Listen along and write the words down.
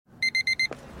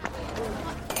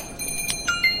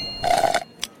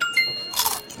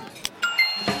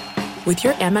With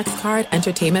your Amex card,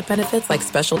 entertainment benefits like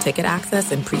special ticket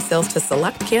access and pre-sales to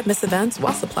select can't-miss events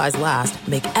while supplies last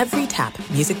make every tap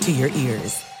music to your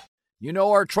ears. You know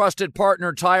our trusted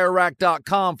partner,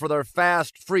 TireRack.com, for their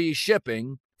fast, free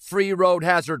shipping, free road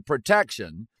hazard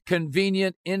protection,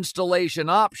 convenient installation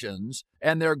options,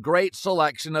 and their great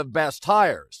selection of best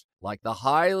tires, like the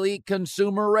highly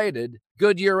consumer-rated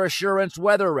Goodyear Assurance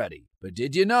Weather Ready. But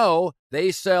did you know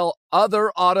they sell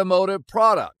other automotive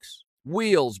products?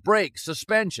 Wheels, brakes,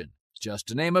 suspension, just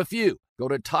to name a few. Go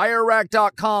to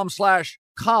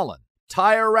TireRack.com/Colin.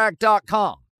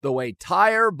 TireRack.com, the way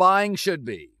tire buying should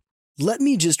be. "Let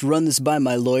me just run this by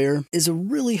my lawyer" is a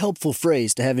really helpful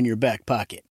phrase to have in your back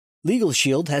pocket. Legal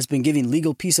Shield has been giving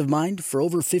legal peace of mind for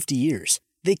over 50 years.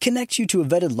 They connect you to a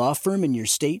vetted law firm in your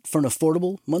state for an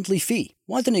affordable monthly fee.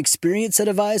 Want an experienced set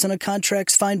of eyes on a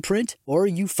contract's fine print? Or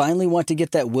you finally want to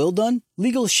get that will done?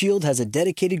 Legal Shield has a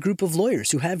dedicated group of lawyers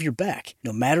who have your back,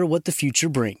 no matter what the future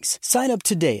brings. Sign up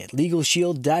today at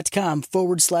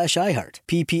LegalShield.com/iHeart.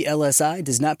 PPLSI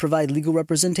does not provide legal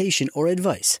representation or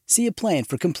advice. See a plan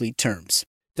for complete terms.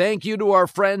 Thank you to our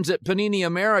friends at Panini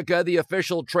America, the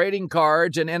official trading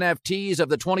cards and NFTs of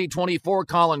the 2024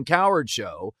 Colin Cowherd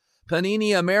Show.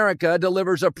 Panini America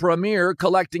delivers a premier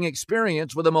collecting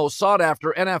experience with the most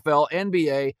sought-after NFL,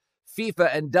 NBA,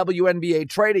 FIFA, and WNBA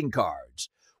trading cards.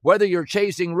 Whether you're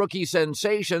chasing rookie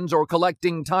sensations or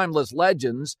collecting timeless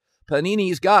legends,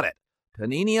 Panini's got it.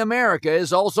 Panini America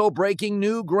is also breaking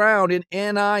new ground in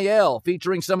NIL,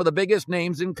 featuring some of the biggest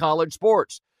names in college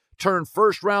sports. Turn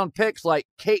first-round picks like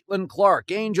Caitlin Clark,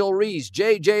 Angel Reese,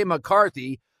 J.J.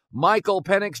 McCarthy, Michael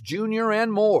Penix Jr.,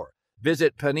 and more.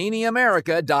 Visit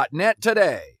PaniniAmerica.net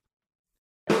today.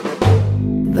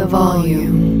 The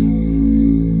Volume.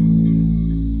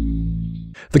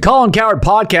 The Colin Cowherd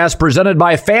Podcast, presented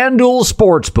by FanDuel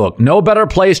Sportsbook. No better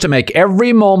place to make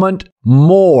every moment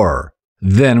more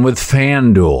than with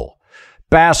FanDuel.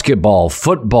 Basketball,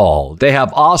 football, they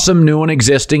have awesome new and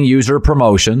existing user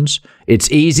promotions.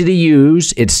 It's easy to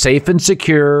use. It's safe and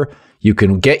secure. You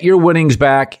can get your winnings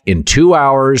back in 2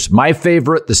 hours. My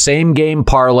favorite, the same game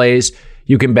parlays.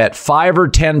 You can bet $5 or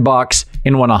 $10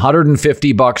 and win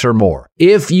 $150 or more.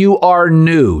 If you are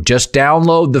new, just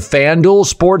download the FanDuel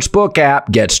Sportsbook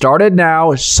app. Get started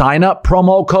now. Sign up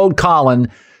promo code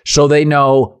Colin so they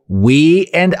know we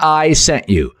and I sent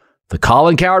you. The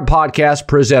Colin Cowherd Podcast,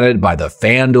 presented by the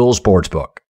FanDuel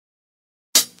Sportsbook.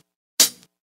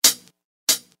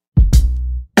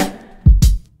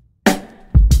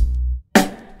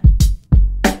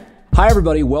 Hi,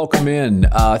 everybody. Welcome in.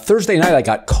 Thursday night, I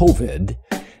got COVID,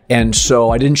 and so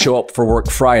I didn't show up for work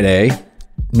Friday,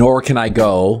 nor can I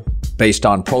go, based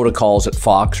on protocols at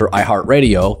Fox or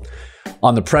iHeartRadio,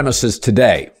 on the premises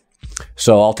today.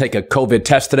 So I'll take a COVID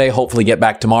test today, hopefully get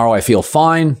back tomorrow. I feel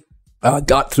fine.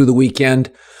 Got through the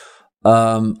weekend.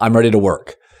 I'm ready to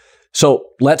work. So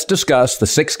let's discuss the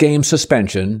 6-game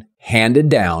suspension handed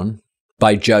down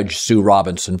by Judge Sue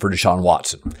Robinson for Deshaun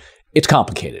Watson. It's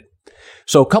complicated.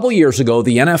 So a couple years ago,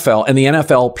 the NFL and the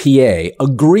NFLPA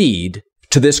agreed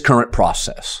to this current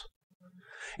process.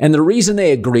 And the reason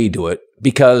they agreed to it,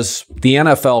 because the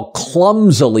NFL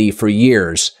clumsily for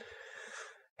years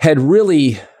had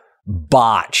really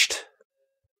botched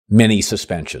many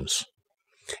suspensions.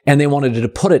 And they wanted to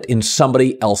put it in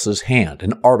somebody else's hand,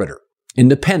 an arbiter,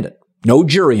 independent, no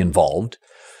jury involved.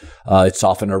 It's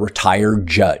often a retired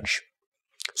judge.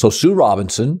 So Sue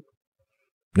Robinson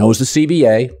knows the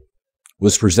CBA,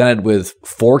 was presented with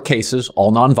 4 cases,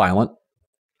 all nonviolent,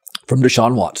 from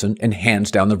Deshaun Watson, and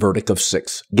hands down the verdict of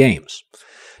 6 games.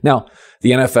 Now,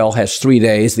 the NFL has 3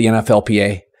 days. The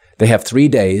NFLPA, they have 3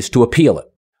 days to appeal it.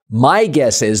 My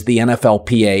guess is the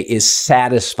NFLPA is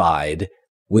satisfied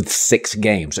with 6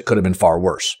 games. It could have been far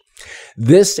worse.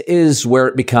 This is where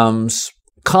it becomes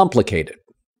complicated.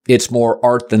 It's more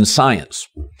art than science.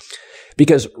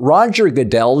 Because Roger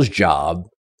Goodell's job,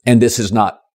 and this is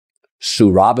not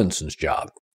Sue Robinson's job.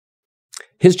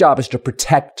 His job is to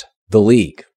protect the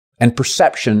league, and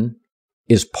perception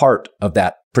is part of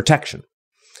that protection.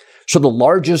 So the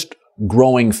largest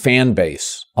growing fan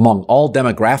base among all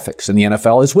demographics in the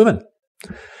NFL is women.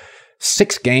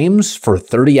 6 games for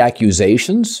 30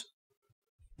 accusations.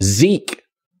 Zeke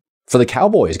for the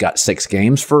Cowboys got 6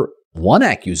 games for 1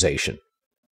 accusation.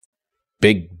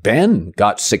 Big Ben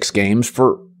got 6 games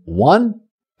for 1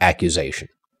 accusation.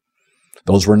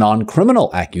 Those were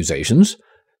non-criminal accusations.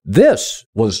 This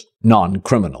was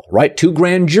non-criminal, right? 2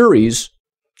 grand juries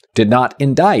did not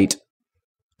indict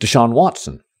Deshaun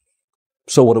Watson.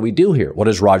 So what do we do here? What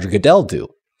does Roger Goodell do?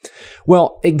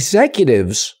 Well,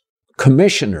 executives,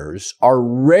 commissioners are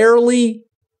rarely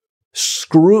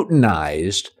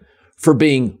scrutinized for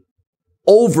being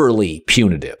overly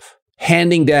punitive,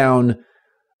 handing down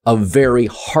a very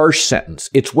harsh sentence.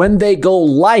 It's when they go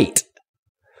light,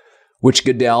 which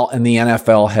Goodell and the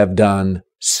NFL have done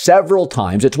several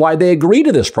times. It's why they agreed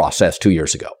to this process 2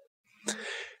 years ago.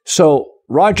 So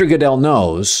Roger Goodell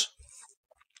knows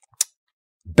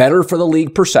better for the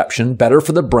league perception, better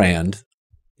for the brand,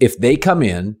 if they come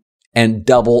in and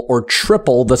double or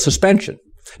triple the suspension.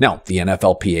 Now, the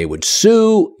NFLPA would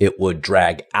sue. It would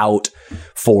drag out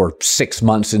for 6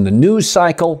 months in the news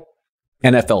cycle.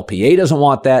 NFLPA doesn't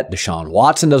want that. Deshaun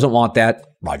Watson doesn't want that.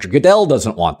 Roger Goodell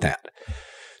doesn't want that.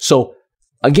 So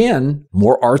again,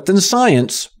 more art than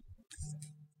science.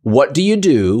 What do you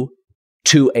do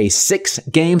to a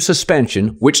 6-game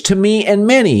suspension, which to me and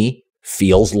many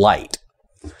feels light?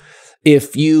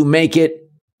 If you make it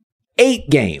 8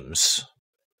 games,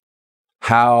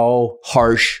 how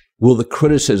harsh will the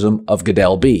criticism of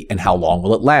Goodell be, and how long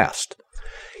will it last?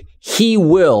 He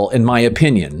will, in my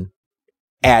opinion,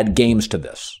 add games to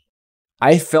this.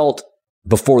 I felt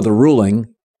before the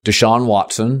ruling, Deshaun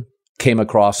Watson came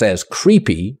across as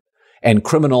creepy, and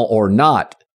criminal or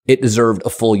not, it deserved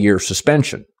a full year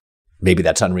suspension. Maybe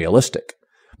that's unrealistic.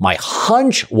 My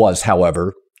hunch was,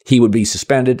 however, he would be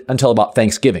suspended until about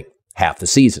Thanksgiving, half the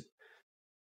season.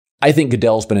 I think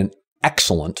Goodell's been an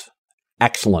excellent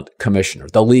commissioner.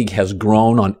 The league has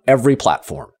grown on every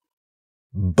platform.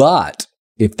 But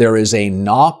if there is a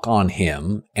knock on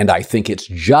him, and I think it's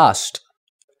just,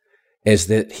 is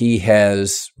that he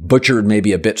has butchered,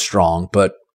 maybe a bit strong,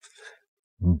 but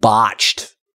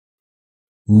botched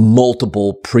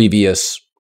multiple previous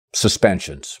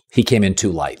suspensions. He came in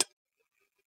too light.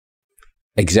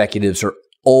 Executives are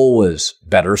always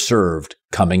better served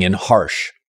coming in harsh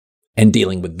and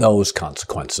dealing with those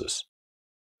consequences.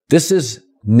 This is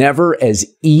never as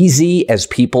easy as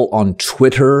people on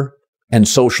Twitter and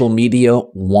social media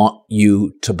want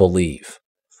you to believe.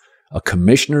 A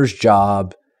commissioner's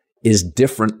job is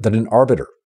different than an arbiter.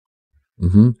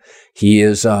 He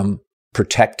is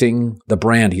protecting the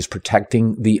brand. He's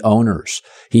protecting the owners.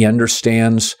 He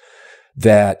understands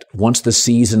that once the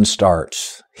season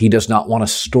starts, he does not want a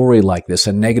story like this,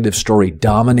 a negative story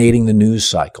dominating the news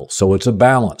cycle. So it's a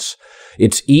balance.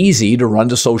 It's easy to run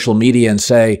to social media and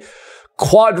say,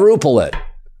 quadruple it.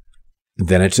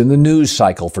 Then it's in the news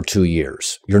cycle for 2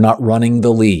 years. You're not running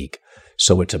the league.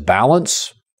 So it's a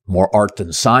balance, more art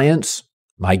than science.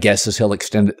 My guess is he'll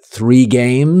extend it 3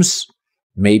 games,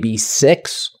 maybe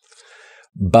 6.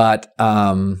 But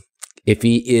if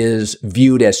he is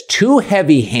viewed as too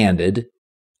heavy-handed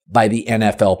by the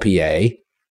NFLPA,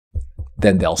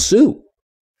 then they'll sue.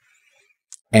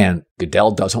 And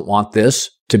Goodell doesn't want this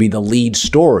to be the lead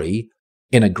story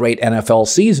in a great NFL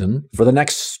season for the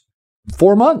next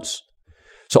 4 months.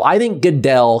 So I think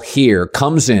Goodell here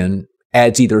comes in,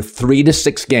 adds either 3 to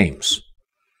 6 games,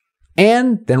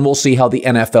 and then we'll see how the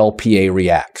NFLPA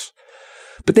reacts.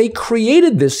 But they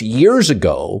created this years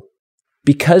ago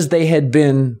because they had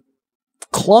been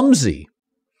clumsy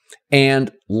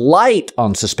and light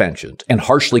on suspensions and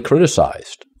harshly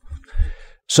criticized.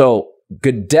 So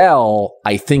Goodell,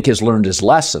 I think, has learned his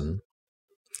lesson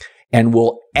and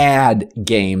will add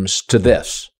games to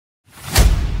this.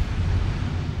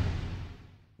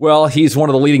 Well, he's one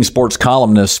of the leading sports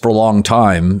columnists for a long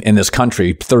time in this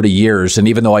country, 30 years. And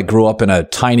even though I grew up in a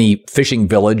tiny fishing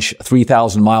village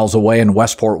 3,000 miles away in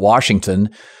Westport, Washington,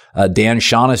 Dan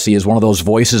Shaughnessy is one of those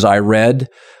voices I read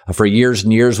for years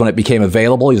and years when it became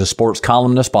available. He's a sports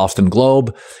columnist, Boston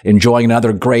Globe, enjoying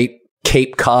another great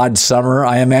Cape Cod summer,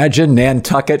 I imagine.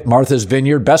 Nantucket, Martha's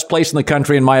Vineyard, best place in the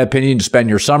country, in my opinion, to spend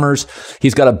your summers.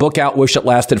 He's got a book out, Wish It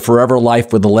Lasted Forever,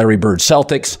 Life with the Larry Bird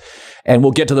Celtics. And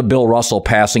we'll get to the Bill Russell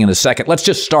passing in a second. Let's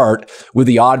just start with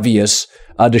the obvious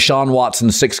Deshaun Watson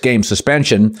 6-game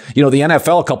suspension. You know, the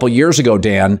NFL a couple of years ago,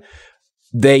 Dan,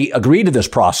 they agreed to this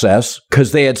process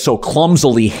because they had so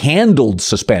clumsily handled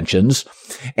suspensions.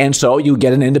 And so you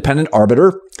get an independent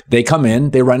arbiter. They come in,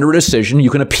 they render a decision.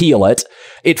 You can appeal it.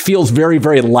 It feels very,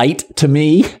 very light to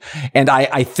me. And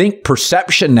I think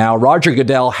perception now, Roger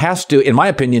Goodell has to, in my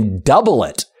opinion, double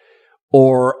it.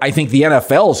 Or I think the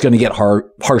NFL is going to get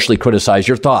harshly criticized.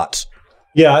 Your thoughts?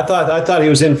 Yeah, I thought he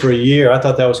was in for a year. I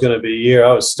thought that was going to be a year.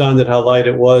 I was stunned at how light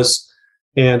it was.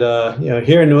 And,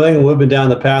 here in New England, we've been down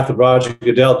the path of Roger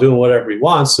Goodell doing whatever he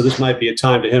wants. So this might be a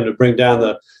time to him to bring down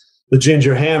the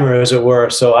ginger hammer, as it were.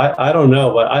 So I don't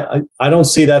know, but I don't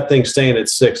see that thing staying at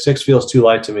 6. 6 feels too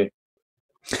light to me.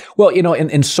 Well, you know,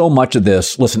 in so much of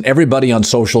this, listen, everybody on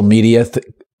social media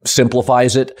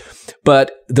simplifies it.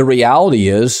 But the reality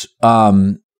is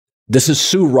this is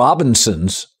Sue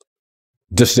Robinson's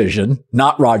decision,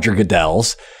 not Roger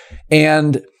Goodell's.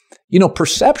 And, you know,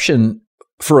 perception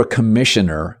for a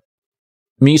commissioner.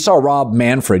 I mean, you saw Rob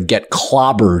Manfred get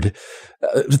clobbered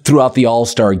throughout the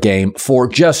All-Star game for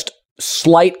just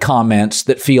slight comments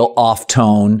that feel off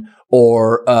tone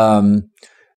or,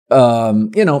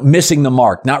 missing the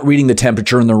mark, not reading the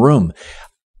temperature in the room.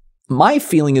 My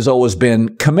feeling has always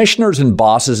been commissioners and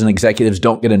bosses and executives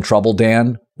don't get in trouble,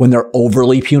 Dan, when they're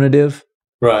overly punitive.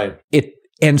 Right.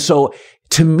 And so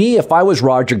to me, if I was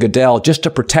Roger Goodell, just to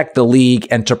protect the league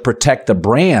and to protect the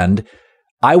brand,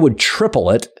 I would triple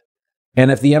it. And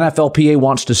if the NFLPA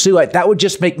wants to sue it, that would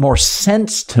just make more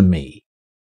sense to me.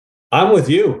 I'm with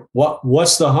you.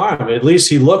 What's the harm? At least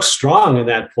he looks strong in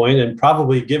that point and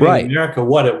probably giving America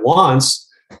what it wants.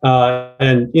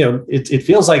 It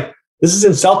feels like this is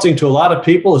insulting to a lot of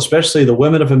people, especially the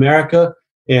women of America.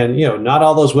 And, not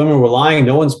all those women were lying.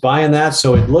 No one's buying that.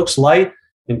 So it looks light.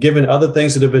 And given other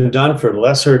things that have been done for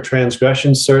lesser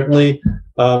transgressions, certainly,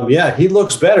 he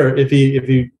looks better if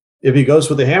he goes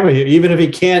with the hammer here, even if he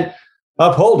can't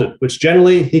uphold it, which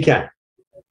generally he can.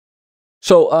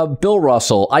 So Bill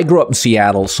Russell, I grew up in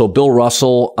Seattle. So Bill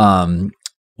Russell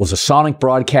was a Sonic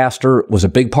broadcaster, was a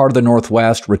big part of the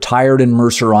Northwest, retired in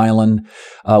Mercer Island.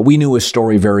 We knew his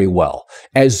story very well.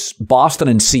 As Boston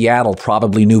and Seattle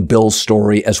probably knew Bill's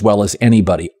story as well as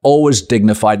anybody. Always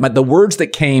dignified. The words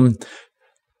that came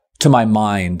to my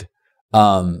mind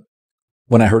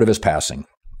when I heard of his passing: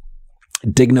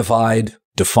 dignified,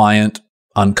 defiant,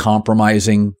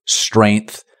 uncompromising,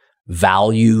 strength,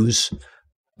 values,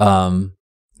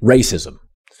 racism,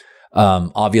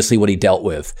 obviously what he dealt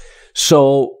with.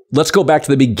 So let's go back to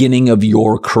the beginning of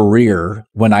your career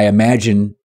when I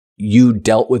imagine you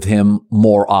dealt with him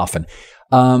more often.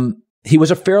 He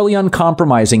was a fairly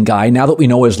uncompromising guy. Now that we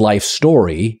know his life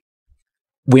story,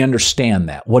 we understand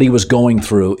that. What he was going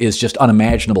through is just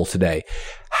unimaginable today.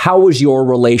 How was your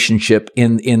relationship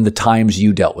in the times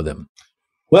you dealt with him?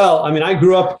 Well, I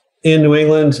grew up in New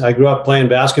England. I grew up playing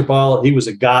basketball. He was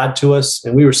a god to us,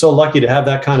 and we were so lucky to have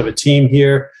that kind of a team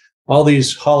here. All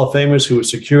these Hall of Famers who were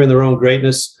secure in their own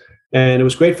greatness. And it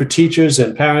was great for teachers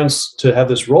and parents to have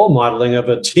this role modeling of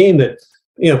a team that,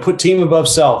 put team above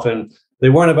self. And they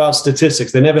weren't about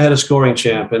statistics. They never had a scoring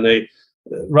champ. And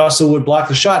Russell would block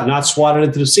the shot, not swat it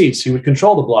into the seats. He would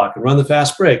control the block and run the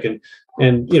fast break and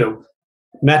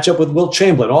match up with Wilt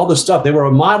Chamberlain, all this stuff. They were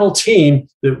a model team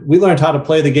that we learned how to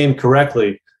play the game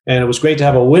correctly. And it was great to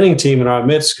have a winning team in our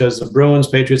midst because the Bruins,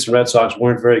 Patriots, and Red Sox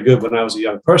weren't very good when I was a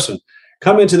young person.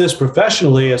 Come into this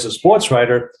professionally as a sports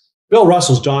writer, Bill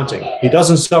Russell's daunting. He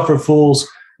doesn't suffer fools.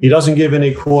 He doesn't give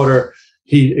any quarter.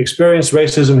 He experienced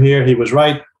racism here. He was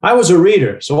right. I was a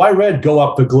reader, so I read Go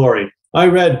Up to Glory. I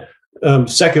read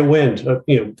Second Wind,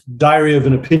 Diary of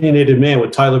an Opinionated Man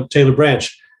with Taylor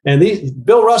Branch. And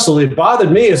Bill Russell, it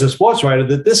bothered me as a sports writer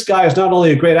that this guy is not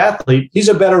only a great athlete, he's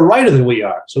a better writer than we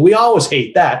are. So we always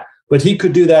hate that, but he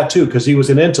could do that too because he was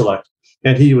an intellect.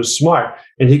 And he was smart,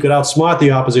 and he could outsmart the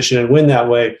opposition and win that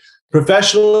way.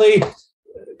 Professionally,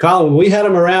 Colin, when we had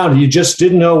him around, you just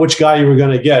didn't know which guy you were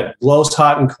going to get. Blows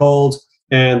hot and cold,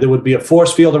 and there would be a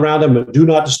force field around him, a do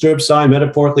not disturb sign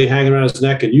metaphorically hanging around his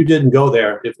neck, and you didn't go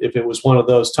there if it was one of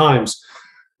those times.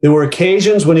 There were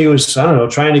occasions when he was,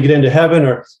 trying to get into heaven,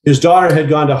 or his daughter had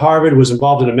gone to Harvard, was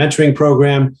involved in a mentoring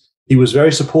program. He was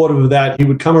very supportive of that. He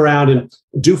would come around and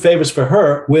do favors for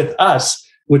her with us,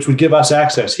 which would give us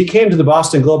access. He came to the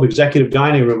Boston Globe executive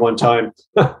dining room one time,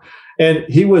 and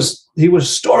he was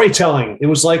storytelling. It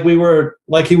was like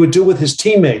he would do with his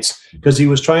teammates because he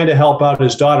was trying to help out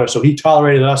his daughter. So he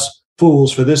tolerated us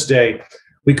fools for this day.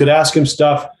 We could ask him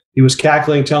stuff. He was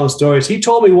cackling, telling stories. He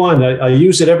told me one. I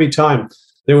use it every time.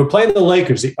 They were playing the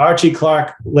Lakers, the Archie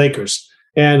Clark Lakers,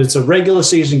 and it's a regular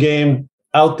season game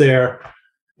out there.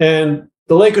 And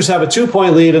the Lakers have a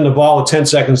 2-point lead in the ball with 10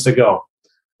 seconds to go.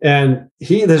 And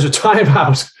there's a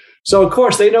timeout. So, of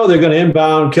course, they know they're going to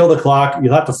inbound, kill the clock.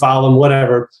 You'll have to foul them,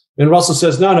 whatever. And Russell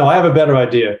says, no, I have a better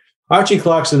idea. Archie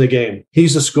Clark's in the game.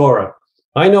 He's the scorer.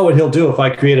 I know what he'll do if I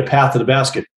create a path to the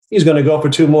basket. He's going to go for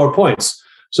 2 more points.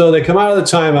 So they come out of the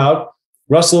timeout.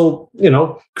 Russell,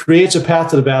 creates a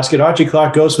path to the basket. Archie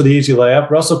Clark goes for the easy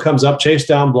layup. Russell comes up, chase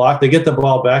down, block. They get the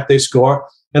ball back. They score.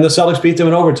 And the Celtics beat them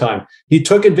in overtime. He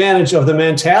took advantage of the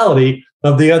mentality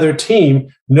of the other team,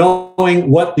 knowing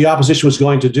what the opposition was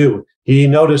going to do. He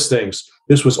noticed things.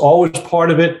 This was always part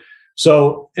of it.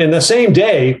 So in the same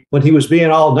day, when he was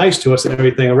being all nice to us and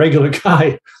everything, a regular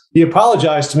guy, he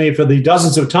apologized to me for the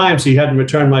dozens of times he hadn't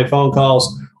returned my phone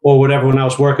calls or whatever when I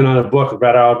was working on a book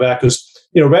about our back. Because,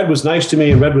 Red was nice to me,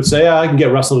 and Red would say, I can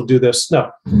get Russell to do this.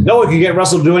 No one could get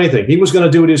Russell to do anything. He was going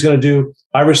to do what he was going to do.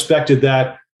 I respected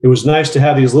that. It was nice to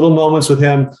have these little moments with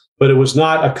him, but it was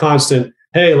not a constant.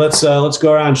 hey, let's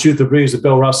go around and shoot the breeze with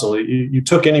Bill Russell. You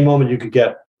took any moment you could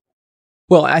get.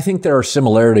 Well, I think there are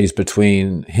similarities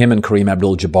between him and Kareem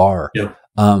Abdul-Jabbar. Yeah.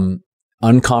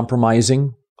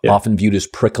 Uncompromising, often viewed as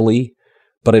prickly,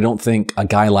 but I don't think a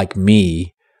guy like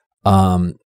me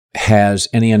has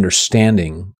any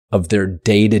understanding of their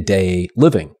day-to-day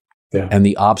living and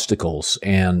the obstacles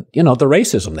and, the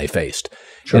racism they faced.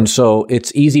 Sure. And so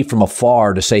it's easy from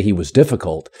afar to say he was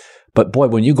difficult. But boy,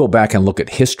 when you go back and look at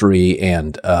history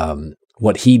and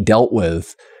what he dealt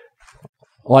with,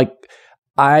 like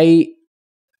I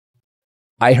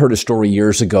heard a story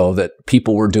years ago that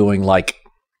people were doing like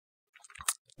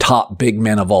top big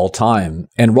men of all time,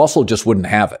 and Russell just wouldn't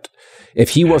have it if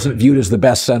he wasn't viewed as the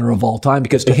best center of all time,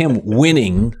 because to him,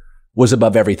 winning was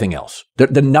above everything else.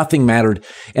 Nothing mattered.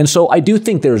 And so I do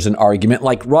think there's an argument,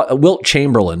 like Wilt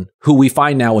Chamberlain, who we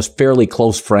find now is fairly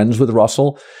close friends with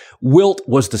Russell. Wilt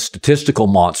was the statistical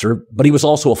monster, but he was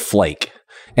also a flake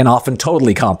and often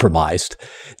totally compromised.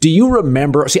 Do you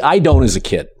remember? See, I don't as a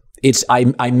kid.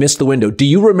 I missed the window. Do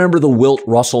you remember the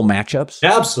Wilt-Russell matchups?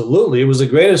 Absolutely. It was the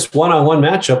greatest one-on-one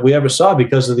matchup we ever saw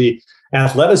because of the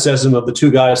athleticism of the two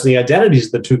guys and the identities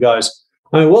of the two guys.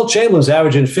 I mean, Wilt Chamberlain's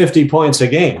averaging 50 points a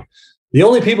game. The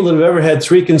only people that have ever had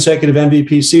 3 consecutive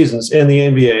MVP seasons in the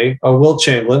NBA are Wilt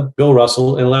Chamberlain, Bill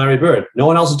Russell, and Larry Bird. No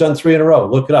one else has done 3 in a row.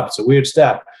 Look it up. It's a weird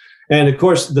stat. And, of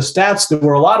course, the stats, there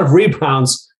were a lot of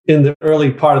rebounds in the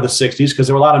early part of the 60s because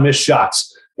there were a lot of missed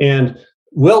shots. And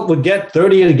Wilt would get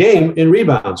 30 a game in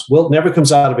rebounds. Wilt never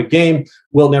comes out of a game.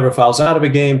 Wilt never fouls out of a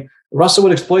game. Russell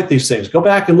would exploit these things. Go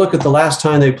back and look at the last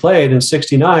time they played in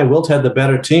 69. Wilt had the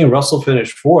better team. Russell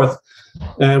finished 4th.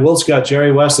 And Wilt's got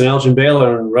Jerry West and Elgin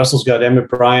Baylor, and Russell's got Emmett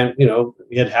Bryant.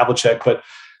 He had Havlicek. But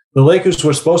the Lakers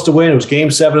were supposed to win. It was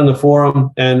Game 7 in the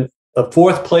Forum, and a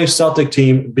 4th-place Celtic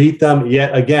team beat them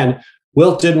yet again.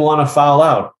 Wilt didn't want to foul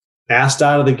out. Asked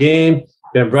out of the game.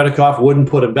 Van Bredikoff wouldn't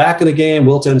put him back in the game.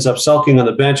 Wilt ends up sulking on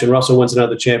the bench, and Russell wins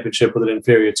another championship with an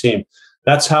inferior team.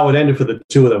 That's how it ended for the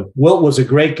two of them. Wilt was a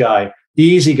great guy,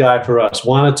 easy guy for us,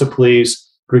 wanted to please,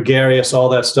 gregarious, all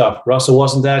that stuff. Russell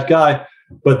wasn't that guy,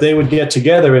 but they would get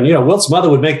together, and Wilt's mother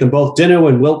would make them both dinner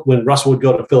when Russell would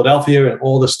go to Philadelphia and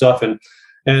all this stuff, and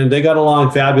they got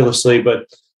along fabulously.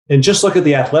 And just look at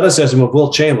the athleticism of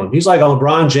Wilt Chamberlain. He's like a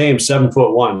LeBron James,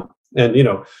 7'1",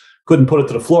 and couldn't put it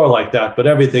to the floor like that, but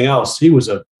everything else, he was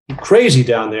a crazy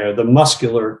down there, the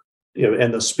muscular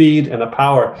and the speed and the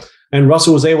power. And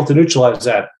Russell was able to neutralize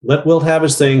that. Let Wilt have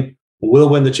his thing. We'll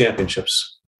win the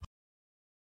championships.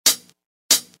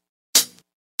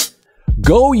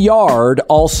 Go yard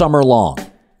all summer long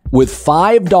with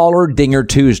 $5 Dinger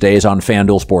Tuesdays on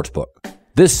FanDuel Sportsbook.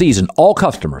 This season, all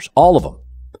customers, all of them,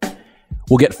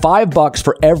 will get $5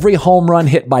 for every home run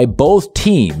hit by both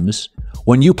teams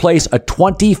when you place a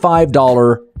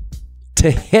 $25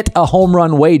 to hit a home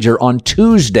run wager on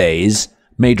Tuesday's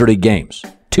Major League games.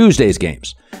 Tuesday's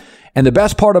games. And the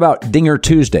best part about Dinger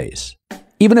Tuesdays,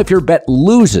 even if your bet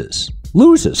loses,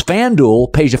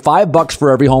 FanDuel pays you $5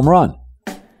 for every home run.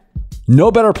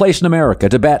 No better place in America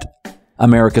to bet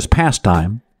America's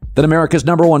pastime than America's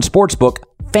 #1 sportsbook,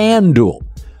 FanDuel.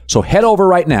 So head over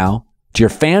right now to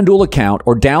your FanDuel account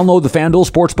or download the FanDuel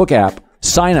Sportsbook app,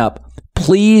 sign up.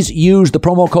 Please use the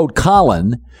promo code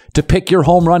Colin to pick your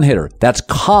home run hitter. That's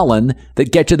Colin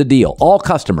that gets you the deal. All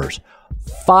customers,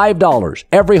 $5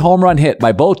 every home run hit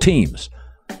by both teams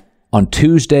on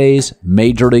Tuesday's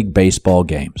Major League Baseball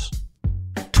games.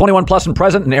 21 plus and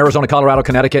present in Arizona, Colorado,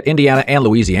 Connecticut, Indiana, and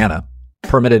Louisiana.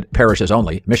 Permitted parishes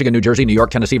only. Michigan, New Jersey, New York,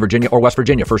 Tennessee, Virginia, or West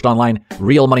Virginia. First online,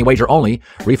 real money wager only.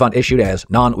 Refund issued as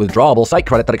non-withdrawable site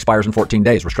credit that expires in 14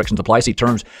 days. Restrictions apply. See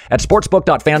terms at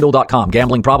sportsbook.fanduel.com.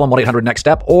 Gambling problem,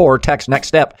 1-800-NEXT-STEP, or text NEXT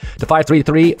STEP to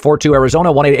 53342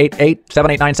 Arizona,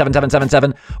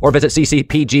 1-888-789-7777, or visit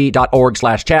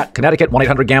ccpg.org/chat. Connecticut,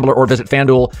 1-800-GAMBLER, or visit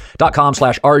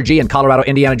fanduel.com/RG. In Colorado,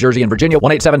 Indiana, Jersey, and Virginia,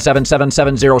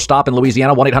 1-877-770-STOP. In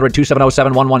Louisiana,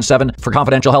 1-800-270-7117. For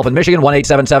confidential help in Michigan,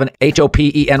 1-877-HOPENY,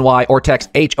 or text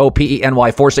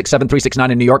HOPENY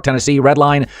 467-369 in New York, Tennessee. Red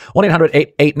line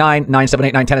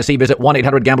 1-800-889-9789 Tennessee. Visit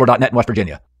 1-800-GAMBLER.net in West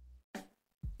Virginia.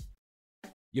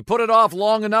 You put it off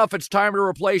long enough, it's time to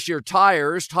replace your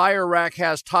tires. Tire Rack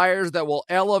has tires that will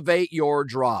elevate your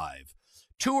drive.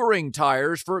 Touring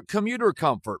tires for commuter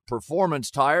comfort, performance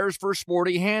tires for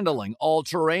sporty handling,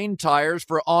 all-terrain tires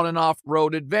for on and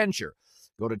off-road adventure.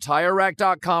 Go to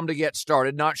TireRack.com to get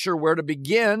started. Not sure where to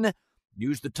begin?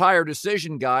 Use the Tire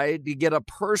Decision Guide to get a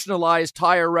personalized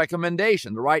tire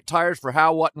recommendation, the right tires for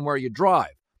how, what, and where you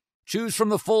drive. Choose from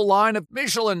the full line of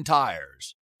Michelin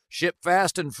tires. Ship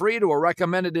fast and free to a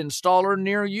recommended installer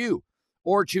near you.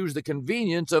 Or choose the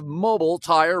convenience of mobile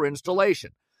tire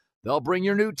installation. They'll bring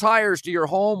your new tires to your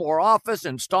home or office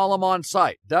and install them on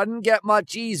site. Doesn't get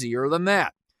much easier than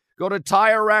that. Go to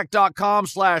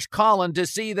TireRack.com/Colin to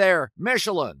see their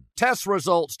Michelin, test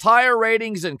results, tire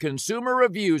ratings, and consumer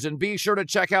reviews, and be sure to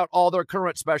check out all their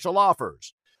current special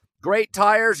offers. Great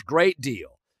tires, great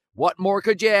deal. What more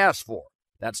could you ask for?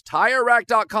 That's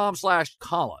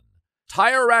TireRack.com/Colin.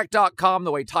 TireRack.com,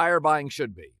 the way tire buying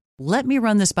should be. "Let me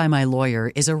run this by my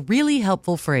lawyer" is a really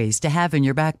helpful phrase to have in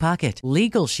your back pocket.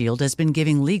 Legal Shield has been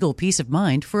giving legal peace of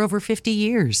mind for over 50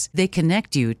 years. They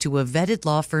connect you to a vetted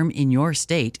law firm in your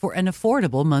state for an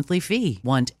affordable monthly fee.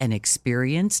 Want an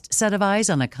experienced set of eyes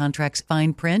on a contract's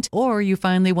fine print? Or you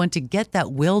finally want to get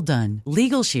that will done?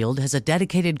 Legal Shield has a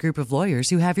dedicated group of lawyers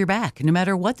who have your back, no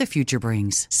matter what the future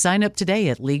brings. Sign up today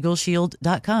at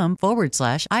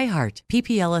LegalShield.com/iHeart.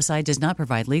 PPLSI does not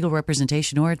provide legal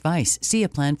representation or advice. See a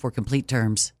plan for complete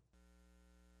terms.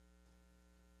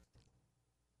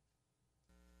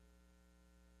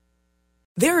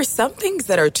 There are some things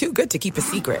that are too good to keep a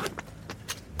secret.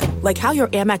 Like how your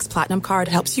Amex Platinum card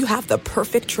helps you have the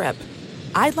perfect trip.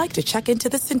 I'd like to check into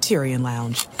the Centurion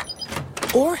Lounge.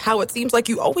 Or how it seems like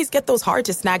you always get those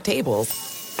hard-to-snag tables.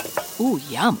 Ooh,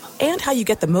 yum. And how you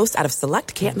get the most out of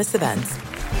select can't-miss events.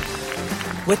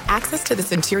 With access to the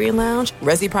Centurion Lounge,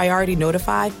 Resi Priority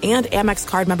Notified, and Amex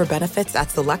card member benefits at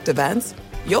select events,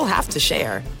 you'll have to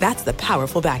share. That's the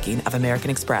powerful backing of American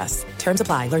Express. Terms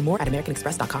apply. Learn more at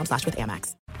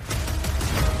americanexpress.com/withAmex.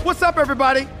 What's up,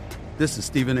 everybody? This is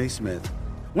Stephen A. Smith.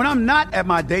 When I'm not at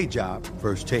my day job,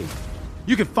 First Take,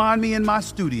 you can find me in my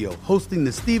studio hosting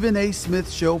the Stephen A.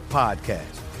 Smith Show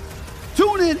podcast.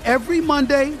 Tune in every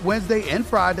Monday, Wednesday, and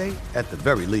Friday, at the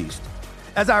very least,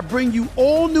 as I bring you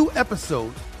all new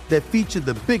episodes that feature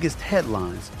the biggest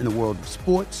headlines in the world of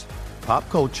sports, pop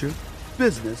culture,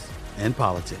 business, and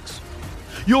politics.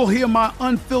 You'll hear my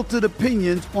unfiltered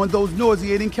opinions on those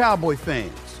nauseating Cowboy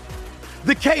fans,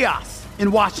 the chaos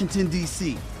in Washington,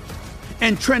 D.C.,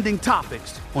 and trending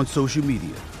topics on social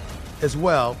media, as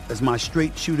well as my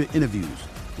straight shooter interviews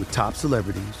with top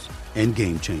celebrities and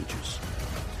game changers.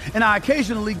 And I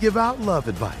occasionally give out love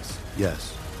advice.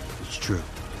 Yes, it's true.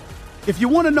 If you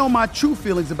want to know my true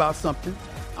feelings about something,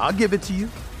 I'll give it to you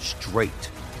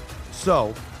straight.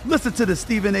 So, listen to the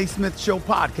Stephen A. Smith Show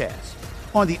podcast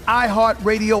on the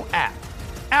iHeartRadio app,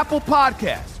 Apple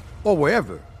Podcasts, or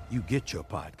wherever you get your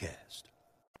podcast.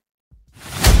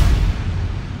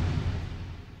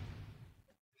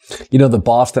 You know, the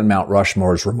Boston Mount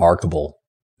Rushmore is remarkable.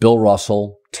 Bill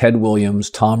Russell, Ted Williams,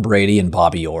 Tom Brady, and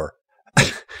Bobby Orr.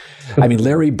 I mean,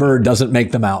 Larry Bird doesn't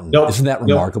make the mountain. Nope. Isn't that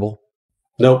remarkable?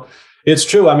 Nope. It's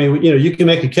true. I mean, you can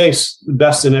make a case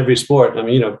best in every sport. I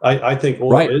mean, I think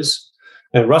Orr is,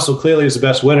 and Russell clearly is the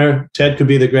best winner. Ted could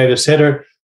be the greatest hitter.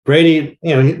 Brady,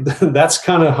 that's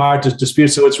kind of hard to dispute.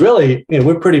 So it's really,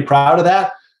 we're pretty proud of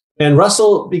that. And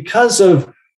Russell, because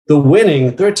of the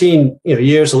winning 13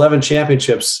 years, 11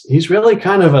 championships, he's really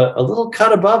kind of a little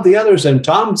cut above the others. And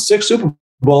Tom, 6 Super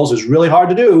Bowls is really hard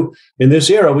to do in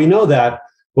this era. We know that.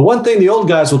 But one thing the old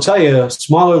guys will tell you,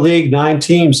 smaller league, 9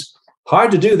 teams,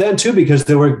 hard to do then, too, because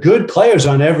there were good players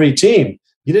on every team.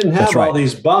 You didn't have all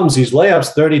these bums, these layups,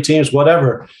 30 teams,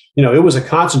 whatever. It was a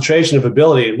concentration of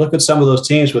ability. Look at some of those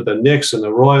teams with the Knicks and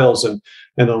the Royals and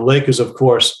the Lakers, of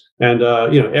course. And,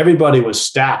 everybody was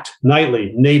stacked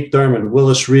nightly. Nate Thurmond,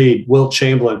 Willis Reed, Wilt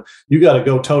Chamberlain. You got to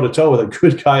go toe-to-toe with a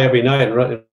good guy every night,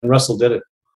 and Russell did it.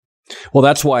 Well,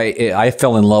 that's why I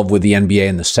fell in love with the NBA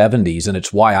in the 70s, and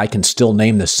it's why I can still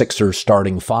name the Sixers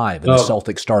starting 5 and the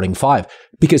Celtics starting 5,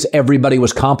 because everybody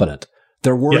was competent.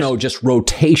 There were no just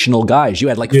rotational guys. You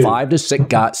had like 5 to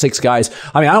 6 guys.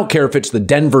 I mean, I don't care if it's the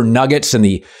Denver Nuggets and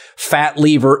the Fat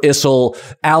Lever Issel,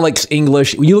 Alex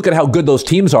English. You look at how good those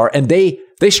teams are, and they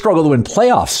struggle to win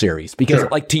playoff series because,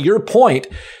 like, to your point,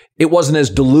 it wasn't as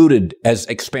diluted as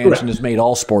expansion has made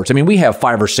all sports. I mean, we have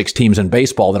 5 or 6 teams in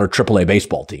baseball that are AAA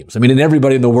baseball teams. I mean, and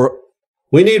everybody in the world.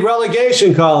 We need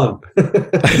relegation, Colin.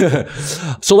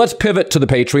 So let's pivot to the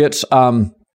Patriots.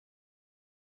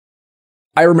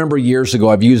 I remember years ago,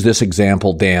 I've used this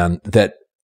example, Dan, that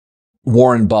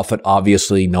Warren Buffett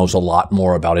obviously knows a lot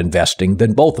more about investing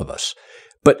than both of us.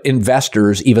 But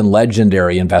investors, even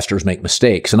legendary investors, make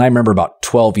mistakes. And I remember about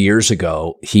 12 years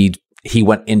ago, he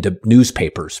went into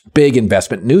newspapers, big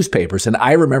investment newspapers. And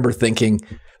I remember thinking,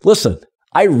 listen,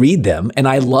 I read them and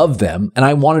I love them. And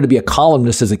I wanted to be a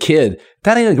columnist as a kid.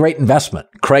 That ain't a great investment.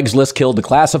 Craigslist killed the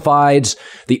classifieds,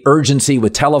 the urgency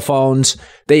with telephones.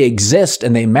 They exist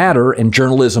and they matter. And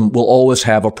journalism will always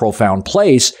have a profound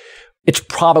place. It's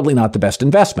probably not the best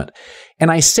investment.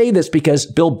 And I say this because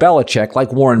Bill Belichick,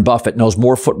 like Warren Buffett, knows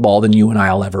more football than you and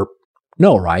I'll ever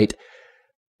know, right?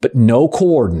 But no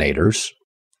coordinators,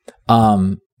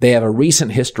 They have a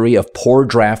recent history of poor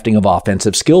drafting of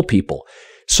offensive skill people.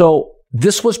 So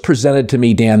this was presented to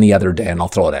me, Dan, the other day, and I'll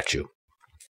throw it at you,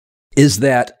 is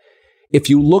that if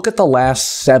you look at the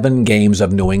last 7 games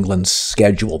of New England's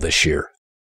schedule this year,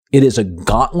 it is a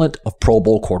gauntlet of Pro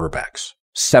Bowl quarterbacks,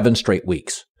 7 straight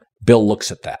weeks. Bill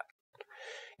looks at that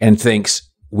and thinks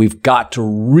we've got to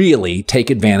really take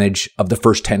advantage of the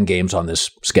first 10 games on this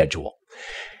schedule.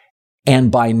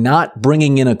 And by not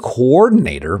bringing in a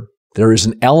coordinator, there is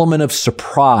an element of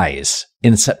surprise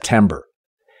in September.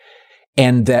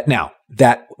 And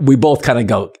that we both kind of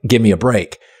go, give me a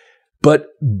break. But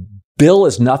Bill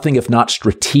is nothing if not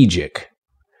strategic.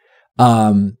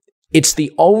 It's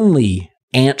the only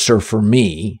answer for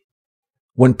me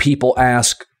when people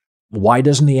ask, why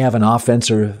doesn't he have an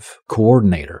offensive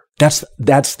coordinator?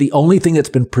 That's the only thing that's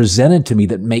been presented to me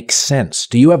that makes sense.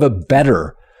 Do you have a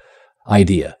better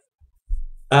idea?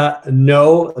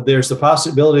 No, there's the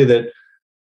possibility that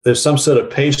there's some sort of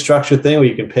pay structure thing where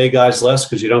you can pay guys less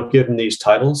because you don't give them these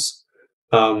titles.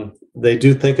 They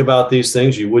do think about these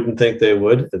things. You wouldn't think they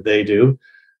would. They do.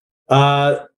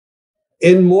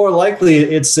 And more likely,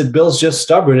 it's that Bill's just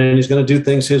stubborn and he's going to do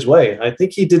things his way. I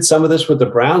think he did some of this with the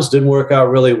Browns. Didn't work out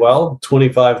really well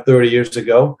 25, 30 years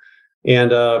ago.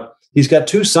 And he's got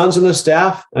 2 sons in the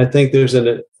staff. I think there's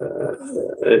a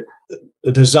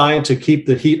design to keep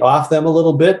the heat off them a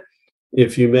little bit.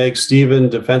 If you make Steven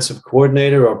defensive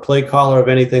coordinator or play caller of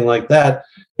anything like that,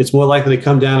 it's more likely to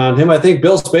come down on him. I think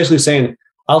Bill's basically saying,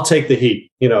 I'll take the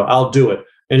heat. I'll do it.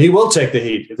 And he will take the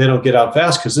heat if they don't get out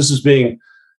fast, because this is being,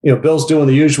 Bill's doing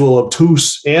the usual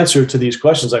obtuse answer to these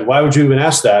questions. Like, why would you even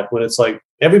ask that when it's like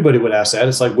everybody would ask that?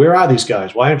 It's like, where are these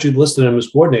guys? Why aren't you listing them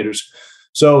as coordinators?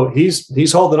 So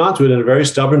he's holding on to it in a very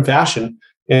stubborn fashion.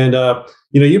 And,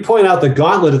 you point out the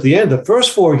gauntlet at the end. The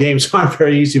first 4 games aren't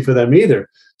very easy for them either.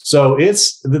 So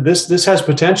this has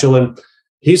potential. And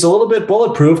he's a little bit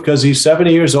bulletproof because he's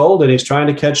 70 years old and he's trying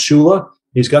to catch Shula.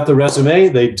 He's got the resume.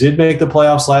 They did make the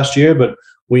playoffs last year, but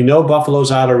we know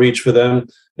Buffalo's out of reach for them.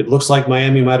 It looks like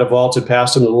Miami might have vaulted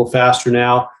past them a little faster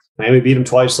now. Miami beat them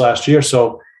twice last year.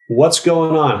 So what's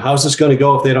going on? How's this going to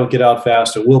go if they don't get out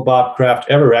faster? Will Bob Kraft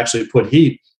ever actually put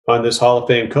heat on this Hall of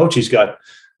Fame coach he's got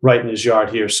right in his yard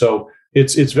here? So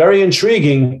it's very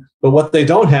intriguing, but what they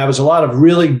don't have is a lot of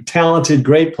really talented,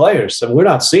 great players. And we're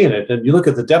not seeing it. And you look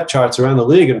at the depth charts around the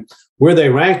league and where they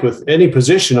rank with any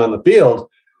position on the field,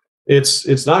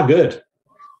 it's not good.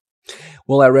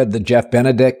 Well, I read the Jeff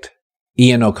Benedict,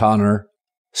 Ian O'Connor,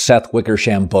 Seth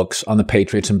Wickersham books on the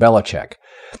Patriots and Belichick.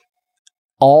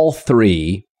 All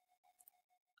 3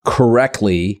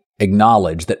 correctly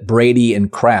acknowledge that Brady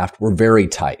and Kraft were very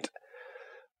tight.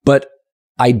 But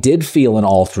I did feel in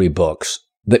all 3 books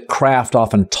that Kraft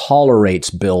often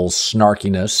tolerates Bill's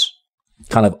snarkiness,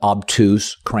 kind of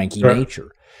obtuse, cranky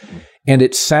nature. And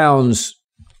it sounds,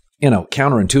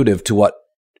 counterintuitive to what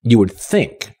you would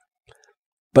think.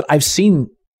 But I've seen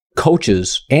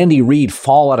coaches, Andy Reid,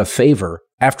 fall out of favor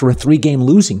after a 3-game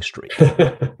losing streak.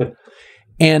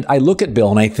 And I look at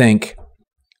Bill and I think,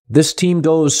 this team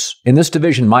goes, in this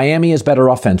division, Miami is better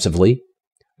offensively.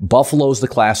 Buffalo's the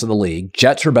class of the league.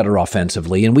 Jets are better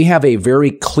offensively. And we have a very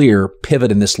clear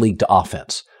pivot in this league to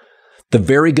offense. The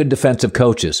very good defensive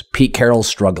coaches, Pete Carroll's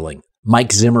struggling.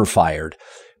 Mike Zimmer fired.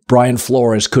 Brian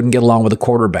Flores couldn't get along with the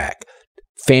quarterback.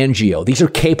 Fangio. These are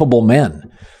capable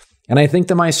men. And I think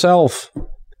to myself,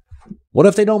 what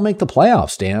if they don't make the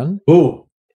playoffs, Dan? Ooh,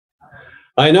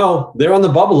 I know. They're on the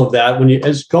bubble of that.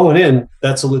 As going in,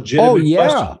 that's a legitimate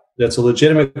question. That's a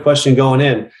legitimate question going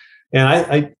in.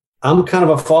 And I'm kind of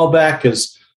a fallback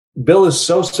because Bill is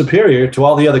so superior to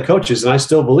all the other coaches, and I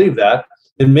still believe that.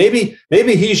 And maybe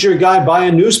he's your guy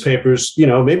buying newspapers.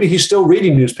 Maybe he's still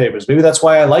reading newspapers. Maybe that's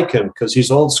why I like him, because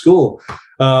he's old school.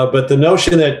 But the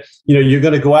notion that you're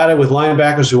going to go at it with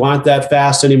linebackers who aren't that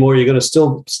fast anymore, you're going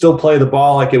to still play the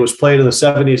ball like it was played in the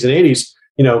 70s and 80s.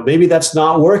 Maybe that's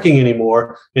not working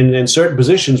anymore. And in certain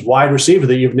positions, wide receiver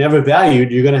that you've never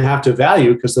valued, you're going to have to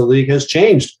value because the league has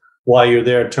changed while you're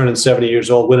there turning 70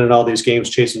 years old, winning all these games,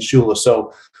 chasing Shula.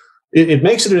 So it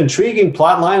makes it an intriguing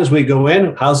plot line as we go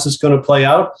in. How's this going to play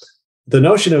out? The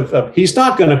notion of he's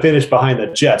not going to finish behind the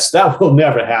Jets, that will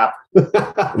never happen.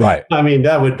 Right. I mean,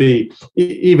 that would be,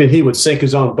 even he would sink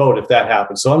his own boat if that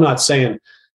happened. So I'm not saying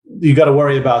you got to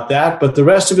worry about that, but the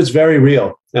rest of it's very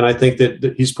real. And I think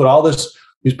that he's put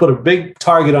a big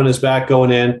target on his back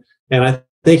going in. And I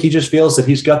think he just feels that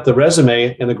he's got the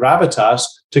resume and the gravitas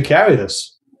to carry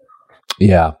this.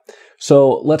 Yeah.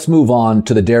 So let's move on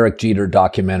to the Derek Jeter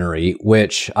documentary,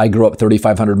 which I grew up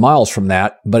 3,500 miles from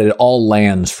that, but it all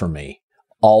lands for me.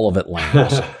 All of it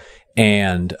lands.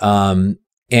 And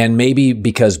And maybe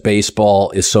because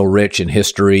baseball is so rich in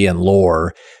history and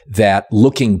lore that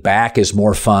looking back is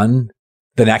more fun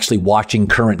than actually watching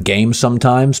current games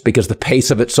sometimes because the pace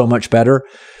of it's so much better.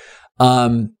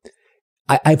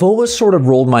 I've always sort of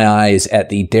rolled my eyes at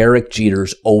the Derek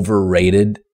Jeter's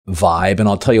overrated vibe, and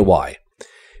I'll tell you why.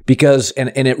 Because, and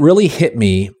it really hit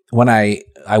me when I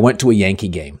went to a Yankee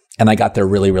game, and I got there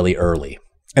really, really early.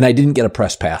 And I didn't get a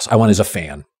press pass. I went as a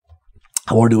fan.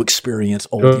 I wanted to experience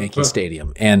old Yankee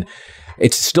Stadium. And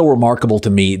it's still remarkable to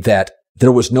me that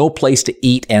there was no place to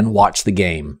eat and watch the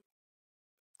game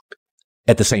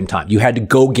at the same time. You had to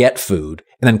go get food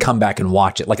and then come back and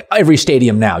watch it. Like every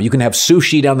stadium now, you can have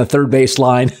sushi down the third base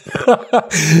line,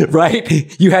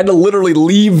 right? You had to literally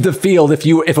leave the field if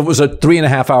it was a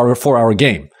 3.5 hour or 4 hour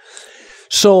game.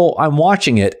 So I'm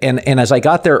watching it. And as I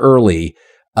got there early,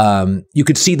 you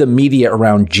could see the media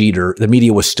around Jeter. The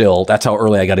media was still, that's how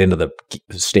early I got into the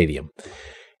stadium.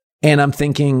 And I'm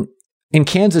thinking, in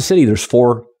Kansas City, there's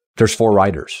four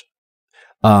writers.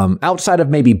 Outside of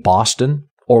maybe Boston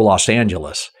or Los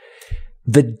Angeles,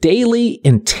 the daily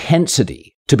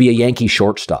intensity to be a Yankee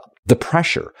shortstop, the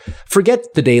pressure, forget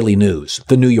the Daily News,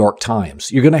 the New York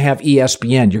Times. You're going to have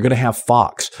ESPN. You're going to have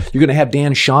Fox. You're going to have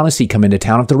Dan Shaughnessy come into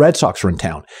town if the Red Sox are in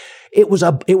town. It was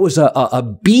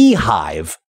a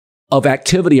beehive of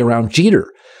activity around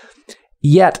Jeter.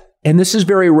 Yet, and this is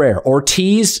very rare,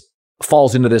 Ortiz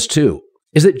falls into this too,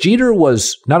 is that Jeter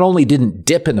was not only didn't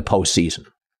dip in the postseason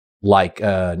like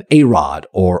an A-Rod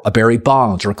or a Barry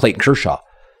Bonds or a Clayton Kershaw,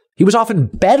 he was often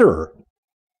better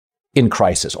in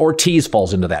crisis. Ortiz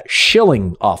falls into that.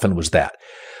 Schilling often was that.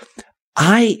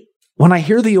 When I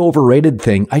hear the overrated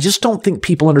thing, I just don't think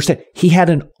people understand. He had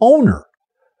an owner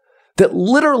that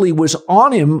literally was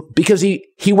on him because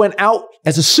he went out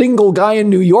as a single guy in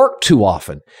New York too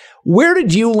often. Where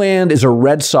did you land as a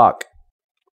Red Sox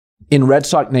in Red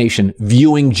Sox Nation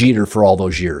viewing Jeter for all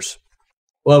those years?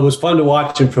 Well, it was fun to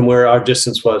watch him from where our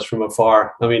distance was from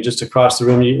afar. I mean, just across the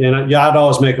room. I'd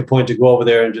always make a point to go over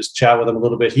there and just chat with him a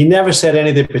little bit. He never said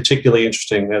anything particularly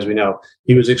interesting, as we know.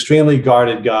 He was an extremely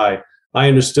guarded guy. I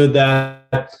understood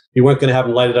that. You weren't going to have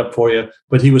him light it up for you,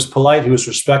 but he was polite. He was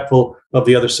respectful of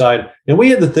the other side. And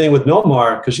we had the thing with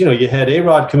Nomar, because, you had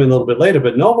A-Rod come in a little bit later,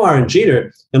 but Nomar and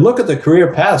Jeter, and look at the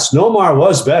career paths. Nomar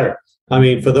was better. I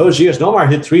mean, for those years, Nomar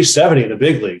hit 370 in the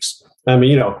big leagues. I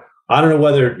mean, I don't know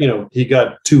whether, he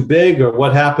got too big or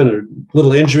what happened or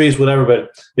little injuries, whatever, but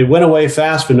it went away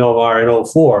fast for Nomar in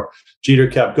 2004. Jeter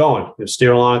kept going,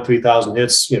 steer along 3,000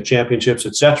 hits, championships,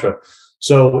 etc.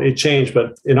 So it changed.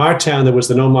 But in our town, there was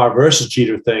the Nomar versus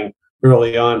Jeter thing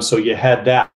early on. So you had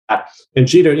that. And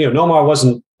Jeter, Nomar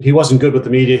wasn't good with the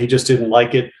media. He just didn't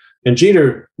like it. And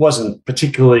Jeter wasn't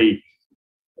particularly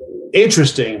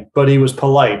interesting, but he was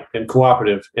polite and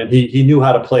cooperative. And he knew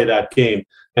how to play that game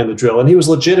and the drill. And he was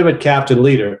legitimate captain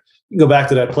leader. You can go back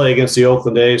to that play against the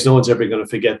Oakland A's. No one's ever going to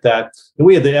forget that. And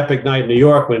we had the epic night in New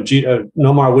York when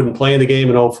Nomar wouldn't play in the game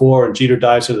in 2004, and Jeter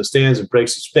dives into the stands and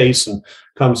breaks his face and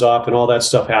comes off, and all that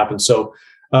stuff happened. So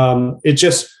it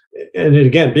just, and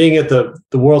again, being at the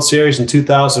World Series in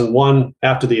 2001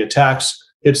 after the attacks,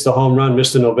 hits the home run,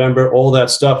 missed in November, all that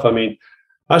stuff. I mean,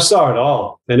 I saw it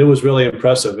all, and it was really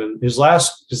impressive. And his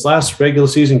last regular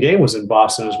season game was in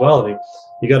Boston as well. And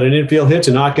he got an infield hit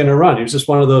to knock in a run. He was just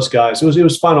one of those guys. It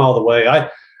was fun all the way.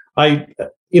 I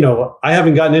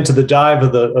haven't gotten into the dive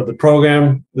of the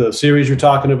program, the series you're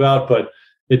talking about, but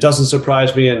it doesn't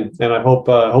surprise me, and I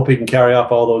hope he can carry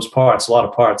off all those parts, a lot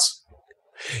of parts.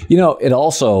 It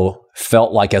also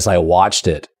felt like as I watched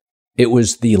it, it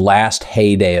was the last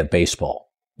heyday of baseball.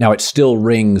 Now it still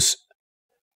rings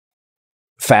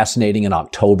fascinating in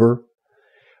October,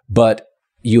 but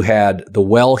you had the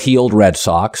well-heeled Red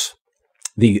Sox,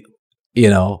 the,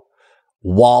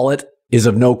 wallet is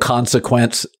of no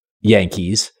consequence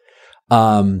Yankees.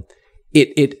 As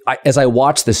I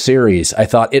watched the series, I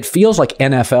thought it feels like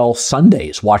NFL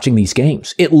Sundays watching these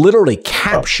games. It literally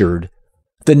captured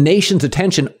the nation's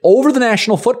attention over the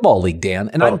National Football League, Dan.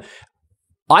 And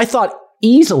I thought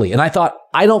easily, and I thought,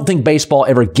 I don't think baseball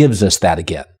ever gives us that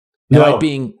again. No.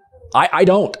 I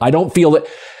don't feel that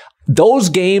those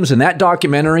games and that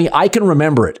documentary, I can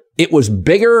remember it. It was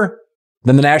bigger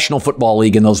than the National Football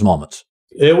League in those moments.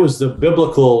 It was the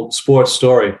biblical sports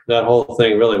story. That whole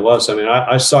thing really was. I mean,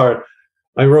 I saw it.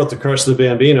 I wrote The Curse of the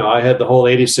Bambino. I had the whole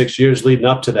 86 years leading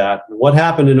up to that. What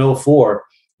happened in 2004,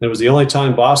 it was the only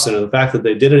time Boston, and the fact that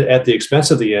they did it at the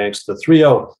expense of the Yanks, the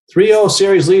 3-0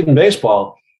 series lead in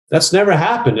baseball, that's never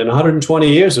happened in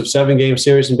 120 years of 7-game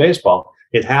series in baseball.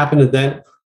 It happened then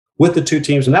with the two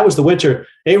teams, and that was the winter.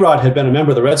 A-Rod had been a member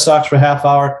of the Red Sox for a half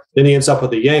hour. Then he ends up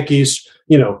with the Yankees.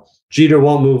 Jeter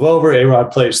won't move over.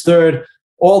 A-Rod plays third.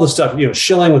 all the stuff,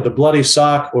 Schilling with the bloody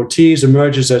sock. Ortiz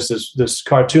emerges as this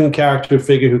cartoon character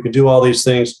figure who can do all these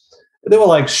things. They were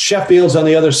like Sheffield's on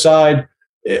the other side.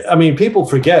 I mean, people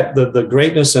forget the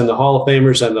greatness and the Hall of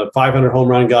Famers and the 500 home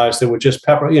run guys that were just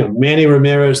Manny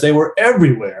Ramirez. They were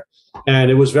everywhere,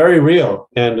 and it was very real.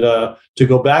 And to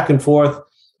go back and forth,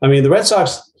 I mean, the Red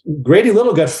Sox, Grady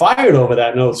Little got fired over that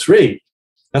in 2003.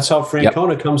 That's how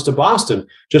Francona comes to Boston,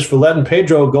 just for letting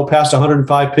Pedro go past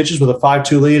 105 pitches with a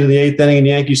 5-2 lead in the 8th inning in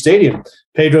Yankee Stadium.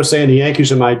 Pedro saying the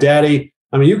Yankees are my daddy.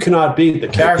 I mean, you cannot beat the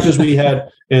characters we had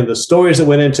and the stories that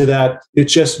went into that. It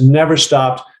just never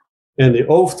stopped. And the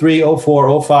 03,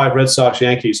 04, 05 Red Sox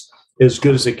Yankees is as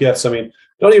good as it gets. I mean,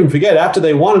 don't even forget, after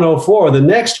they won in 04, the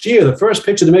next year, the first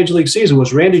pitch of the Major League season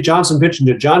was Randy Johnson pitching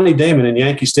to Johnny Damon in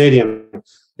Yankee Stadium.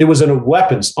 It was in a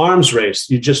weapons, arms race.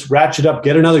 You just ratchet up,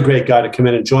 get another great guy to come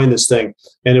in and join this thing.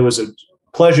 And it was a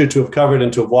pleasure to have covered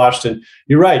and to have watched. And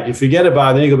you're right, you forget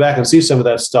about it, then you go back and see some of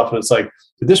that stuff, and it's like,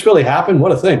 did this really happen?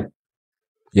 What a thing.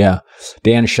 Yeah.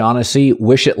 Dan Shaughnessy,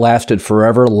 wish it lasted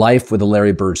forever. Life with the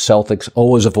Larry Bird Celtics.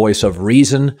 Always a voice of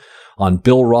reason on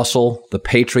Bill Russell, the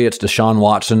Patriots, Deshaun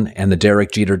Watson, and the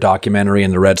Derek Jeter documentary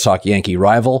and the Red Sox Yankee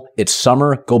rival. It's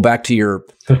summer. Go back to your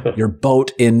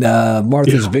boat in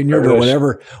Martha's Vineyard or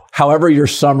whatever. However your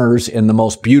summer's in the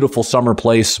most beautiful summer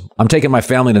place. I'm taking my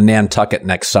family to Nantucket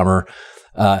next summer.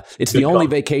 It's the only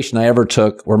vacation I ever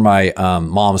took where my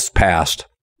mom's passed.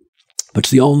 But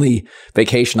it's the only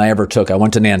vacation I ever took. I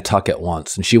went to Nantucket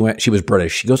once, and she was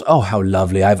British. She goes, "Oh, how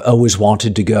lovely. I've always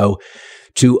wanted to go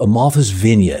to a Martha's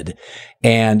Vineyard."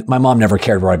 And my mom never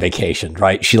cared where I vacationed,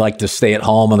 right? She liked to stay at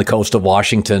home on the coast of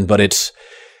Washington, but it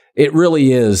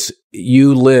really is.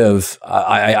 You live,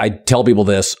 I tell people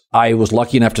this, I was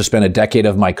lucky enough to spend a decade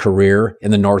of my career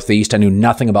in the Northeast. I knew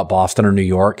nothing about Boston or New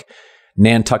York.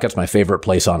 Nantucket's my favorite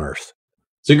place on earth.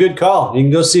 It's a good call. You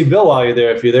can go see Bill while you're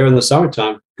there. If you're there in the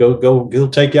summertime, go. He'll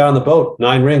take you out on the boat.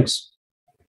 9 rings.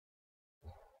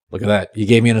 Look at that. You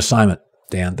gave me an assignment,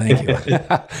 Dan. Thank you.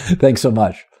 Thanks so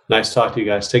much. Nice to talk to you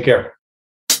guys. Take care.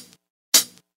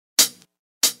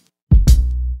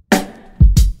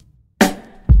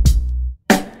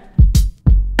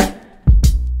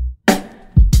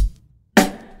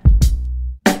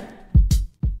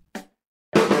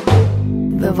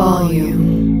 The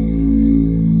volume.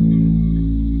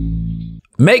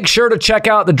 Make sure to check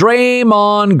out the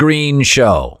Draymond Green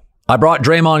Show. I brought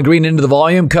Draymond Green into the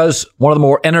volume because one of the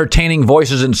more entertaining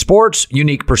voices in sports,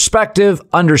 unique perspective,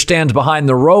 understands behind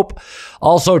the rope,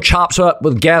 also chops up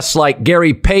with guests like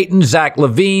Gary Payton, Zach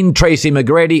LaVine, Tracy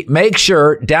McGrady. Make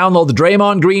sure download the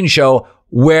Draymond Green Show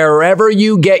wherever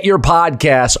you get your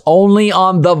podcasts, only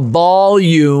on the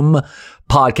Volume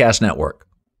Podcast Network.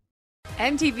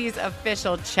 MTV's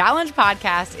official Challenge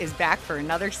podcast is back for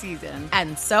another season.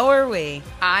 And so are we.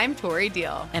 I'm Tori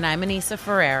Deal. And I'm Anissa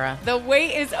Ferreira. The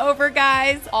wait is over,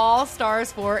 guys. All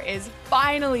Stars 4 is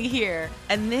finally here.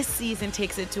 And this season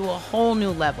takes it to a whole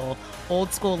new level.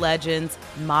 Old school legends,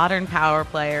 modern power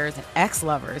players, and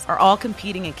ex-lovers are all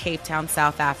competing in Cape Town,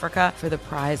 South Africa for the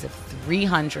prize of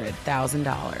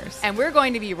 $300,000. And we're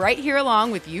going to be right here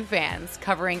along with you fans,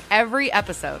 covering every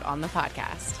episode on the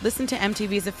podcast. Listen to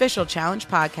MTV's official Challenge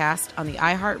podcast on the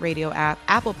iHeartRadio app,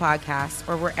 Apple Podcasts,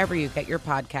 or wherever you get your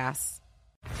podcasts.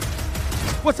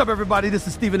 What's up, everybody? This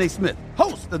is Stephen A. Smith,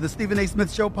 host of the Stephen A.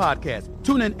 Smith Show podcast.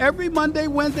 Tune in every Monday,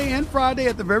 Wednesday, and Friday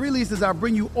at the very least as I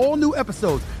bring you all new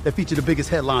episodes that feature the biggest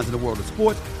headlines in the world of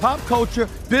sports, pop culture,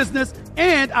 business,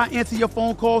 and I answer your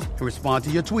phone calls and respond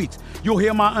to your tweets. You'll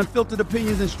hear my unfiltered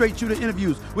opinions and straight-shooter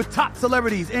interviews with top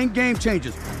celebrities and game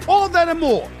changers. All of that and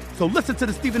more. So listen to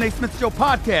the Stephen A. Smith Show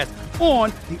podcast on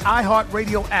the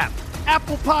iHeartRadio app,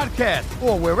 Apple Podcasts,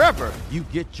 or wherever you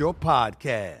get your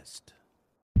podcast.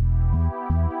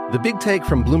 The Big Take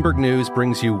from Bloomberg News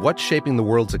brings you what's shaping the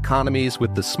world's economies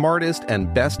with the smartest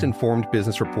and best-informed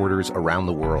business reporters around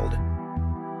the world.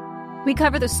 We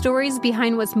cover the stories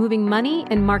behind what's moving money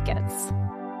and markets,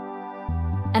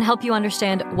 and help you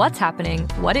understand what's happening,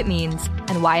 what it means,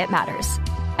 and why it matters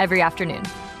every afternoon.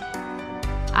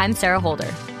 I'm Sarah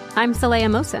Holder. I'm Saleha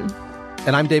Mohsin.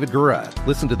 And I'm David Gura.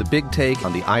 Listen to The Big Take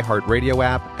on the iHeartRadio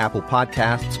app, Apple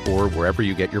Podcasts, or wherever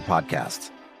you get your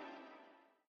podcasts.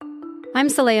 I'm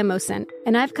Saleha Mohsin,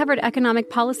 and I've covered economic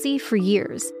policy for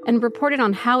years and reported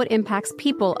on how it impacts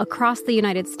people across the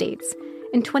United States.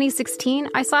 In 2016,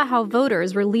 I saw how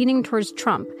voters were leaning towards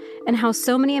Trump and how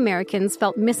so many Americans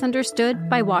felt misunderstood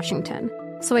by Washington.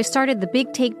 So I started The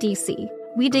Big Take DC.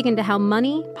 We dig into how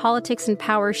money, politics, and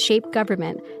power shape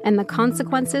government and the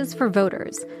consequences for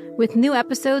voters. With new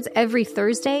episodes every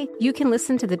Thursday, you can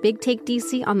listen to The Big Take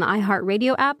DC on the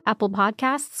iHeartRadio app, Apple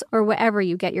Podcasts, or wherever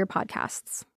you get your podcasts.